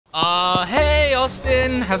Hey,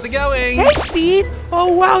 Austin. How's it going? Hey, Steve.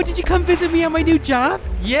 Oh, wow. Did you come visit me on my new job?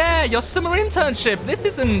 Yeah, your summer internship. This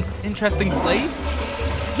is an interesting place.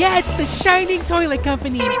 Yeah, it's the Shining Toilet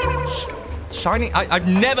Company. Shining? I've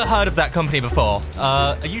never heard of that company before.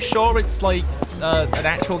 Are you sure it's like an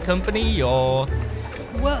actual company or?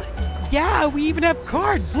 Well, yeah, we even have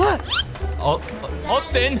cards. Look.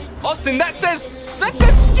 Austin, that says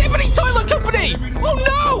Skibidi Toilet Company. Oh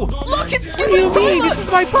no! Look, it's Skibidi Toilet. What do you mean? This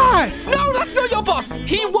is my boss. No, that's not your boss.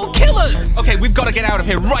 He will kill us. Okay, we've got to get out of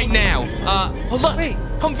here right now. Oh look. Wait.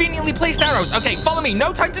 Conveniently placed arrows. Okay, follow me.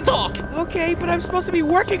 No time to talk. Okay, but I'm supposed to be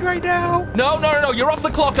working right now. No. You're off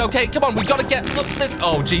the clock. Okay, come on. We gotta get. Look at this.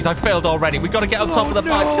 Oh, geez, I failed already. We gotta get on top of the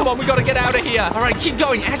pipe. Come on, we gotta get out of here. All right, keep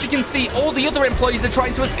going. As you can see, all the other employees are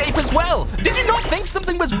trying to escape as well. Did you not think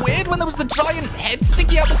something was weird when there was the giant head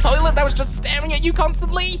sticking out the toilet that was just staring at you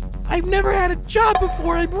constantly? I've never had a job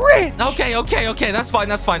before. I'm rich. Okay. That's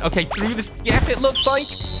fine. Okay, through this gap, it looks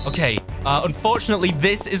like. Okay. Unfortunately,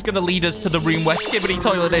 this is going to lead us to the room where Skibidi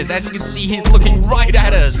Toilet is. As you can see, he's looking right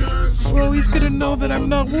at us. Well, he's going to know that I'm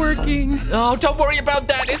not working. Oh, don't worry about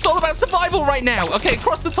that. It's all about survival right now. Okay,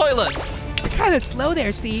 cross the toilets. You're kind of slow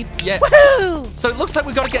there, Steve. Yeah. Woohoo! So it looks like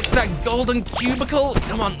we got to get to that golden cubicle.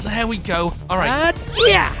 Come on, there we go. All right.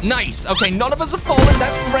 Yeah. Nice. Okay, none of us have fallen.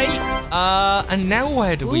 That's great. And now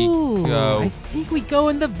where do we go? I think we go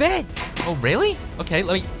in the vent. Oh, really? Okay,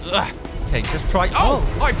 let me... Okay, just try... Oh,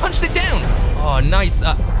 I punched it down. Oh, nice.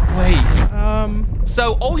 Wait.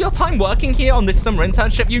 So all your time working here on this summer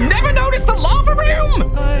internship, you never noticed the lava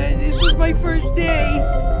room? This was my first day.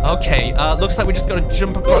 Okay, looks like we just gotta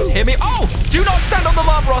jump across here. Oh, do not stand on the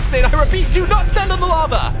lava, Austin. I repeat, do not stand on the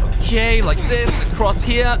lava. Okay, like this, across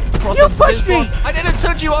here, across you onto pushed this me. one. I didn't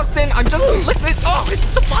touch you, Austin. I'm just, listen to this. Oh, it's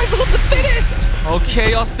survival of the fittest.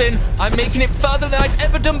 Okay, Austin, I'm making it further than I've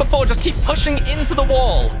ever done before. Just keep pushing into the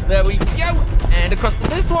wall. There we go. And across to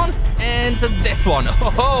this one, and to this one.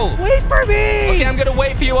 Oh, wait for me. Okay, I'm gonna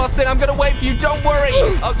wait for you, Austin. I'm gonna wait for you. Don't worry.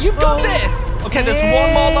 Oh, you've got this. Okay, there's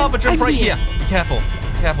one more lava jump right here. Be careful.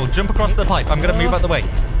 Careful. Jump across the pipe. I'm gonna move out the way.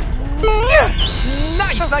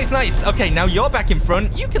 Nice. Okay, now you're back in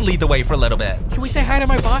front. You can lead the way for a little bit. Should we say hi to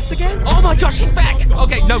my boss again? Oh my gosh, he's back.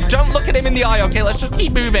 Okay, no, don't look at him in the eye. Okay, let's just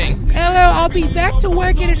keep moving. Hello, I'll be back to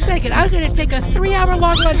work in a second. I'm gonna take a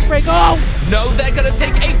 3-hour-long lunch break. Oh! No, they're gonna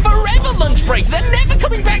take a forever lunch break. They're never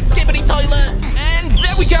coming back, Skibidi Toilet. And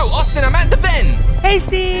there we go. Austin, I'm at the vent. Hey,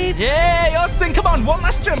 Steve. Yay, Austin, come on. One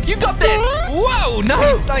last jump. You got this. Whoa,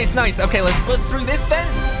 nice. Okay, let's bust through this vent.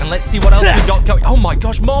 And let's see what else we got going. Oh my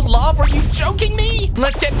gosh, more lava. Are you joking me?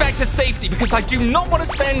 Let's get back to safety because I do not want to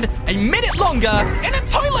spend a minute longer in a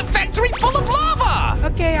toilet factory full of lava.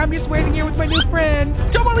 Okay, I'm just waiting here with my new friend.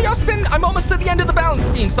 Don't worry, Austin. I'm almost at the end of the balance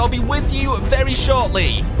beam, so I'll be with you very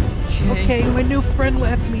shortly. Okay, my new friend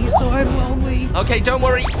left me, so I'm lonely. Okay, don't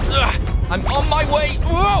worry. I'm on my way.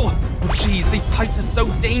 Whoa. Jeez, these pipes are so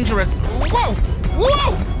dangerous. Whoa.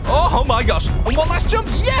 Oh my gosh. And one last jump.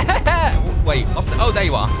 Yeah. Wait, Austin. Oh, there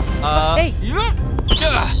you are. Hey.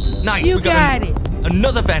 Nice. You got it.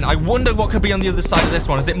 Another vent. I wonder what could be on the other side of this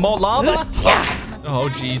one. Is it more lava? Oh,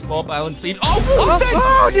 geez. More balance beam. Oh, Austin.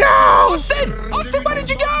 Oh, no. Austin, where did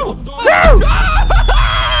you go? No.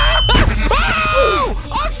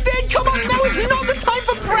 Austin, come on. Now is not the time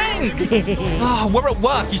for pranks. We're at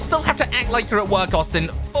work. You still have to act like you're at work,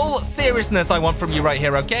 Austin. Full seriousness I want from you right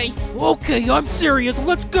here, okay? Okay, I'm serious.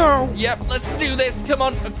 Let's go. Yep, let's do this. Come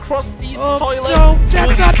on, across these toilets. No,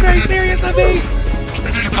 that's not very serious of me.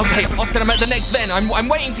 Okay, Austin, I'm at the next vent. I'm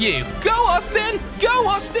waiting for you. Go, Austin. Go,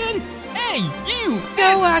 Austin.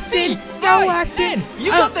 A-U-S-C. Go, Austin.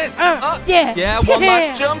 You got this. Yeah, one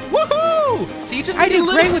last jump. Woohoo! So you just need I did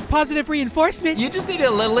great with positive reinforcement. You just need a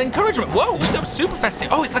little encouragement. Whoa, we got super fast.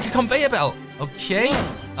 Oh, it's like a conveyor belt. Okay.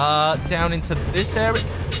 Down into this area.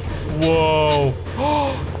 Whoa.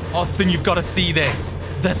 Austin, you've got to see this.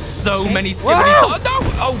 There's so many Skibidi Toilets. No!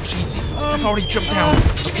 Oh, jeez. I've already jumped down.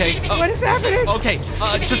 Okay. What is happening? Okay.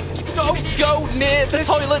 Just don't go near the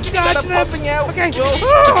toilets that are popping out. Okay.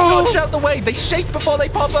 Dodge out the way. They shake before they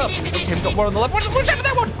pop up. Okay, we've got one on the left. Watch out for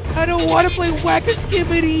that one. I don't want to play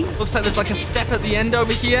Whack-a-Skibidi. Looks like there's like a step at the end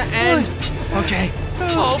over here. And, okay.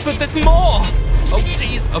 Oh, but there's more. Oh,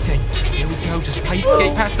 jeez. Okay, here we go. Just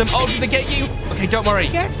skate past them. Oh, did they get you? Okay, don't worry.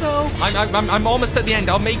 I guess so. I'm almost at the end.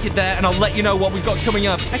 I'll make it there, and I'll let you know what we've got coming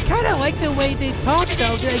up. I kind of like the way they talk,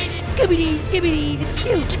 though. They're like, Skibidi. It's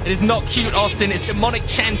cute. It is not cute, Austin. It's demonic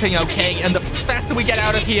chanting, okay? And the faster we get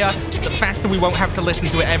out of here, the faster we won't have to listen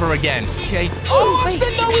to it ever again. Okay. Oh,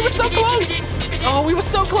 Austin, no, we were so close. Oh, we were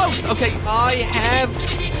so close. Okay, I have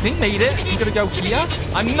think made it. I'm gonna go here.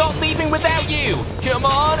 I'm not leaving without you. Come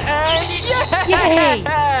on, and yeah!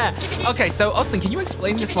 Yay! Okay, so Austin, can you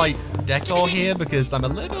explain this like decor here because I'm a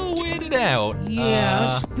little weirded out. Yeah,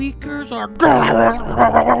 speakers are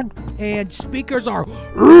and speakers are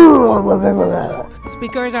evil.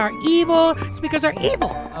 Speakers are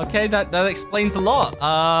evil. Okay, that explains a lot.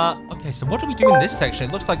 Okay, so what do we do in this section?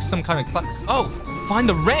 It looks like some kind of oh, find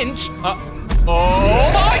the wrench.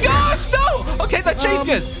 Oh my gosh, no! Okay, they're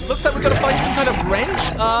chasing us. Looks like we're gonna find some kind of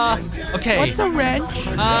wrench. Okay. What's a wrench?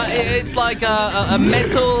 It's like a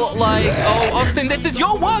metal, like, oh, Austin, this is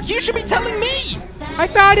your work. You should be telling me. I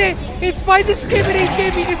found it. It's by the Skibidi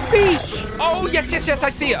gave me the speech. Oh, yes, I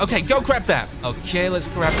see it. Okay, go grab that. Okay, let's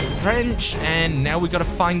grab the wrench, and now we gotta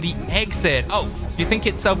find the exit. Oh, do you think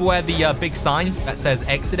it's over where the big sign that says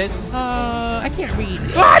exit is? I can't read.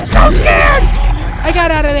 Oh, I'm so scared. I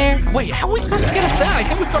got out of there. Wait, how are we supposed to get up there? I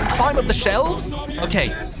think we've got to climb up the shelves.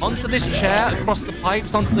 Okay, onto this chair, across the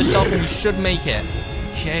pipes, onto the shelf, and we should make it.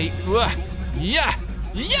 Okay, yeah.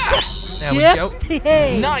 There we go.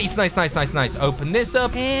 Nice. Open this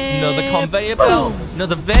up. And another conveyor belt.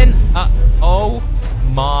 Another vent. Oh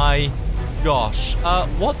my gosh.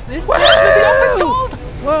 What's this section of the office called?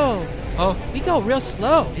 Whoa. Oh. We go real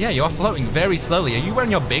slow. Yeah, you are floating very slowly. Are you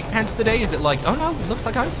wearing your big pants today? Is it like, oh no, it looks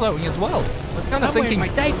like I'm floating as well. I was kind of thinking my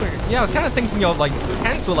diapers. Yeah, I was kind of thinking your like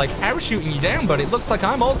pants were like parachuting you down, but it looks like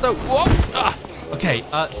I'm also. Whoa. Okay,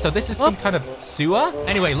 so this is some kind of sewer.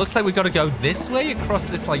 Anyway, looks like we got to go this way across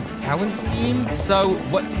this like balance beam. So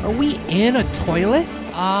what? Are we in a toilet?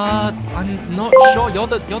 I'm not sure. You're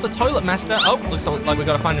the toilet master. Oh, looks like we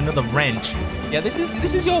got to find another wrench. Yeah, this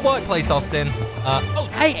is your workplace, Austin. Oh,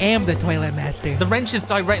 I am the toilet master. the wrench is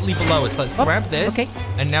directly below us. Let's grab this. Okay.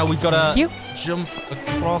 And now we've got to jump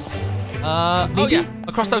across. Oh yeah,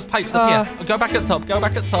 across those pipes up here. Go back up top.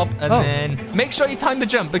 And then make sure you time the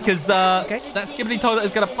jump because that Skibidi Toilet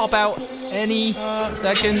is gonna pop out any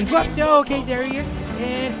second. Okay, there he is.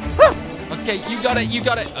 And okay, you got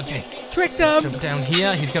it. Okay. Tricked him. Jump down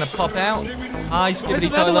here. He's gonna pop out. Hi, Skibidi There's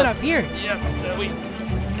Toilet. another one up here. Yep, there we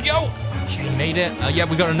go. Okay, made it. Yeah,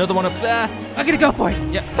 we got another one up there. I'm gonna go for it.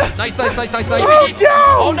 Yep. Nice. Oh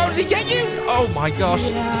no! Oh no, did he get you? Oh my gosh.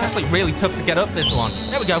 It's actually really tough to get up this one.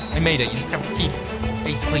 There we go. I made it. You just have to keep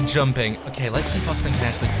basically jumping. Okay, let's see if Austin can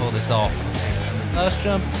actually pull this off. First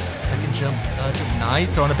jump, second jump, third jump.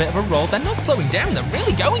 Nice. They're on a bit of a roll. They're not slowing down. They're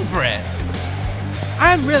really going for it.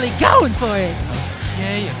 I'm really going for it.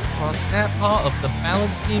 Okay, across that part of the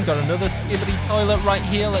balance beam. Got another Skibidi Toilet right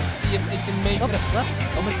here. Let's see if they can make it.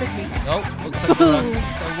 Almost tricked me. Oh, looks like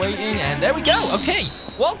they're waiting. And there we go. Okay.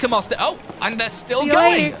 Welcome, Austin. Oh, and they're still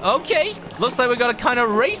going. Okay. Looks like we got a kind of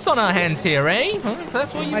race on our hands here, eh? Huh?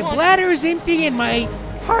 That's what you want. My bladder is empty and my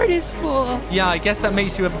heart is full. Yeah, I guess that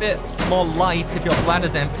makes you a bit more light if your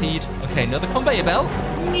bladder's emptied. Okay, another conveyor belt.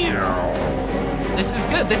 This is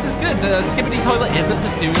good. The Skibidi Toilet isn't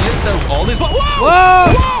pursuing us, so all is well.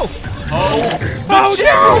 Whoa! Oh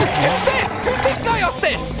no! Who's this guy,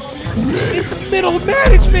 Austin? It's middle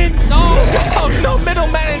management. No, middle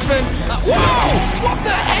management. Whoa! What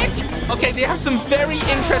the heck? Okay, they have some very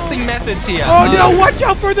interesting methods here. Oh no! Watch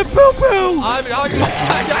out for the poo-poo!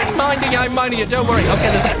 I'm minding it. Don't worry.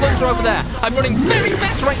 Okay, there's a plunger over there. I'm running very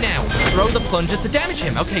fast right now. Throw the plunger to damage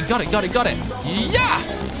him. Okay, got it. Yeah!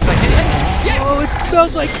 Can I hit him? Yes! Oh, it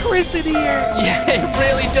smells like Chris in here. Yeah, it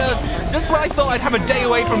really does. Just when I thought I'd have a day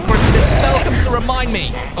away from Chris, this spell comes to remind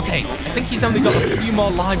me. Okay, I think he's only got a few more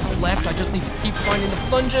lives left. I just need to keep finding the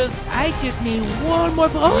plungers. I just need one more.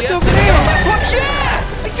 Oh, it's Yeah, over there. That's one.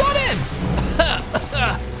 Yeah! I got him!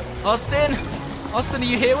 Austin, are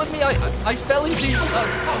you here with me? I fell into...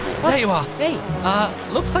 there you are. Hey.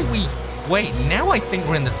 Looks like we... Wait, now I think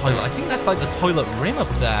we're in the toilet. I think that's like the toilet rim up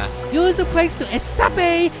there. Use the place to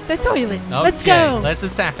escape the toilet. Okay, Let's go. Let's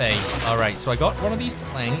escape. All right, so I got one of these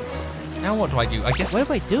planks. Now what do? I guess... What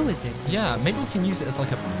do I do with it? Yeah, maybe we can use it as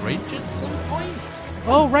like a bridge at some point.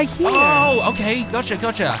 Oh, right here. Oh, okay. Gotcha.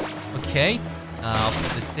 Okay. I'll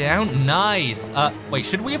put this down. Nice. Wait,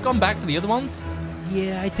 should we have gone back for the other ones?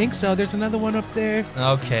 Yeah, I think so. There's another one up there.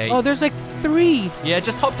 Okay. Oh, there's like 3. Yeah,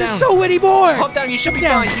 just hop down. There's so many more. Hop down. You should be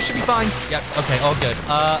fine. Yep. Okay. All good.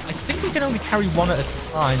 I think we can only carry one at a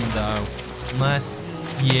time though. Unless...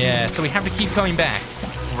 Yeah. So we have to keep going back.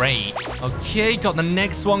 Great. Okay. Got the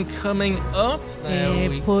next one coming up. There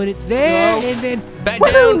we put it there go. and then back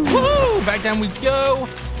down. Woo! Back down we go.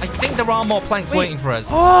 I think there are more planks waiting for us.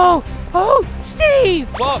 Oh, Steve.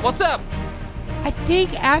 What? What's up? I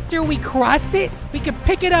think after we cross it, we can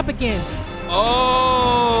pick it up again.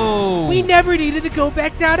 Oh. We never needed to go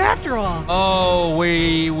back down after all. Oh,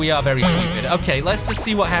 we are very stupid. Okay, let's just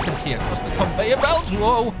see what happens here. Across the conveyor belt.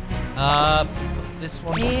 Whoa. Put this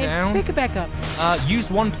one down. Pick it back up. Use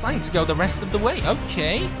one plank to go the rest of the way.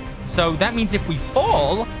 Okay. So that means if we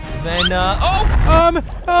fall, then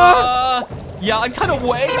yeah, I'm kind of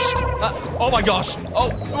wedged. Oh my gosh. Oh,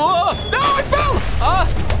 no, I fell.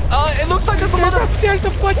 It looks like There's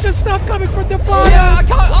a bunch of stuff coming from the bottom. Yeah, I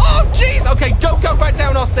can't. Oh, jeez. Okay, don't go back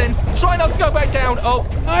down, Austin. Try not to go back down. Oh,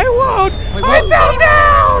 I won't. Wait, I fell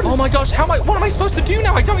down. Oh my gosh. What am I supposed to do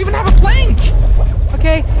now? I don't even have a plank.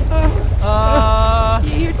 Okay.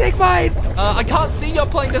 You take mine. I can't see your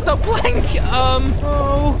plank. There's no plank.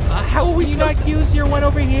 How are we supposed to use your one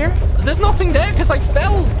over here? There's nothing there because I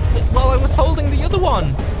fell while I was holding the other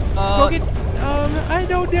one. I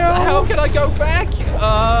don't know. How can I go back?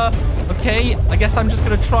 Okay. I guess I'm just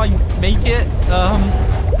gonna try and make it.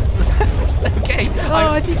 Okay.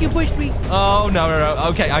 I think you pushed me. Oh no.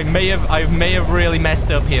 Okay, I may have really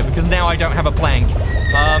messed up here because now I don't have a plank.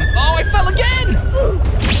 Oh, I fell again.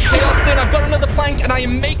 Hey, Austin, I've got another plank and I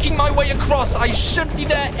am making my way across. I should be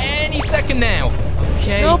there any second now.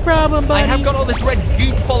 Okay. No problem, buddy. I have got all this red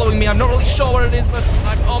goop following me. I'm not really sure what it is, but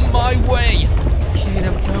I'm on my way. Okay,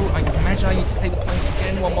 there we go. I imagine I need to take the plank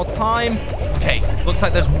again one more time. Okay, looks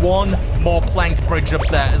like there's one more plank bridge up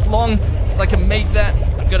there. As long as I can make that,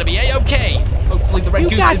 I'm gonna be a-okay. Hopefully the red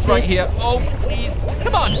goop is right here. Oh, please.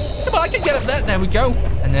 Come on, I can get up there. There we go.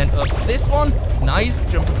 And then up this one. Nice.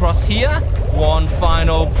 Jump across here. One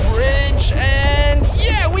final bridge. And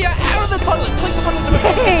yeah, we are out of the toilet. Click the button to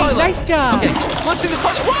escape the toilet. Nice job. Okay, flushing the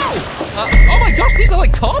toilet. Whoa! Oh my gosh, these are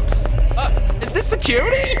like cops? Is this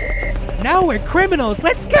security? Now we're criminals.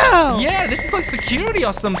 Let's go. Yeah, this is like security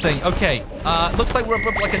or something. Okay, looks like we're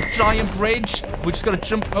above like a giant bridge. We just gotta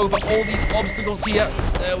jump over all these obstacles here.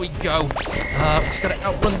 There we go. We just gotta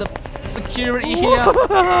outrun the security here.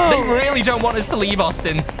 They really don't want us to leave,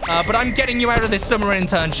 Austin. But I'm getting you out of this summer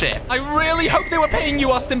internship. I really hope they were paying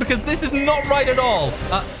you, Austin, because this is not right at all.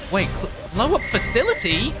 Wait, blow up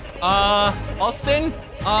facility? Austin?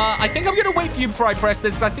 I think I'm gonna wait for you before I press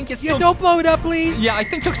this, because I think it's still... Yeah, don't blow it up, please. Yeah, I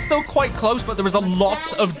think it's still quite close, but there is a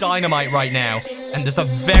lot of dynamite right now. And there's a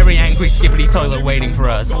very angry Skibidi Toilet waiting for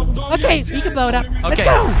us. Okay, you can blow it up. Okay. Let's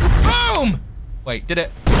go. Boom! Wait, did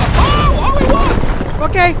it? Oh, it worked!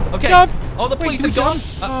 Okay. Jump. Oh, the police are gone.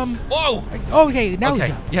 Whoa. Okay, now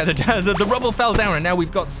okay. Yeah, the rubble fell down, and now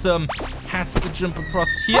we've got some hats to jump across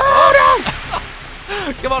here. Oh,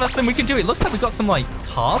 no! Come on, Austin, we can do it. Looks like we've got some, like,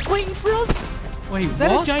 cars waiting for us. Wait, is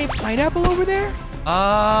that a giant pineapple over there?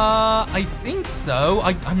 I think so.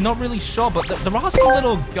 I'm not really sure, but there are some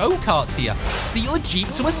little go-karts here. Steal a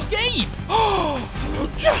Jeep to escape. Oh,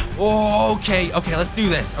 okay, let's do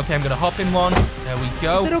this. Okay, I'm gonna hop in one. There we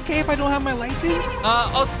go. Is it okay if I don't have my license?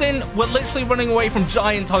 Austin, we're literally running away from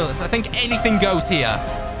giant toilets. I think anything goes here.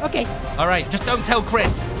 Okay. All right, just don't tell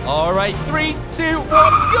Chris. All right, 3, 2, 1,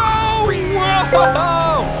 go!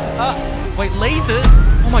 Whoa! Wait, lasers?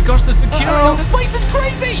 Oh my gosh, the security on this place is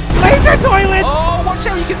crazy! Laser toilets! Oh, watch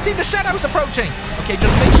out, you can see the shadows approaching. Okay,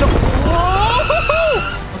 just make sure.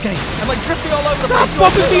 Whoa! Okay, I'm like drifting all over the place.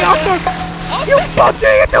 Stop bumping me off! You bumped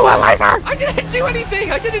me into a laser! I didn't do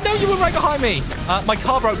anything! I didn't know you were right behind me. My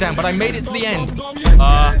car broke down, but I made it to the end.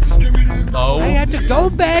 I had to go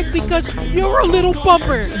back because you're a little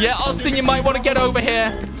bumper. Yeah, Austin, you might want to get over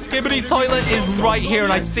here. Skibidi Toilet is right here,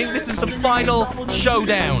 and I think this is the final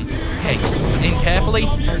showdown. Okay, in carefully.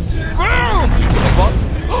 Boom! Wait, what?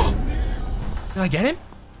 Did I get him?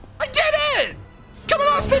 I did it! Come on,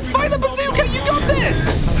 Austin, fire the bazooka! You got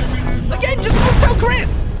this! Again, just don't tell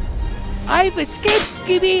Chris. I've escaped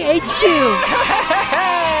Skibidi HQ.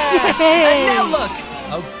 And now look.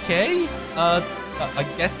 Okay. I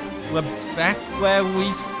guess we're back where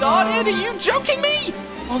we started. Are you joking me?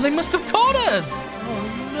 Oh, they must have caught us.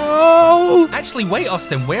 Oh no! Actually, wait,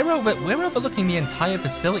 Austin. We're overlooking the entire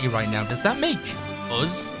facility right now. Does that make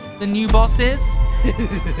us the new bosses?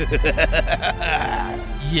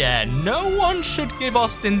 Yeah, no one should give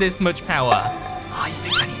Austin this much power. I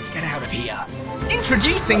think I need to get out of here.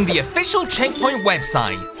 Introducing the official Checkpoint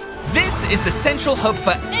website. This is the central hub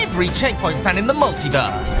for every Checkpoint fan in the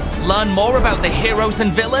multiverse. Learn more about the heroes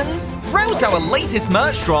and villains, browse our latest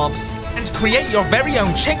merch drops, and create your very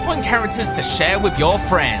own Checkpoint characters to share with your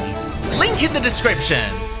friends. Link in the description.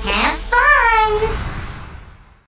 Have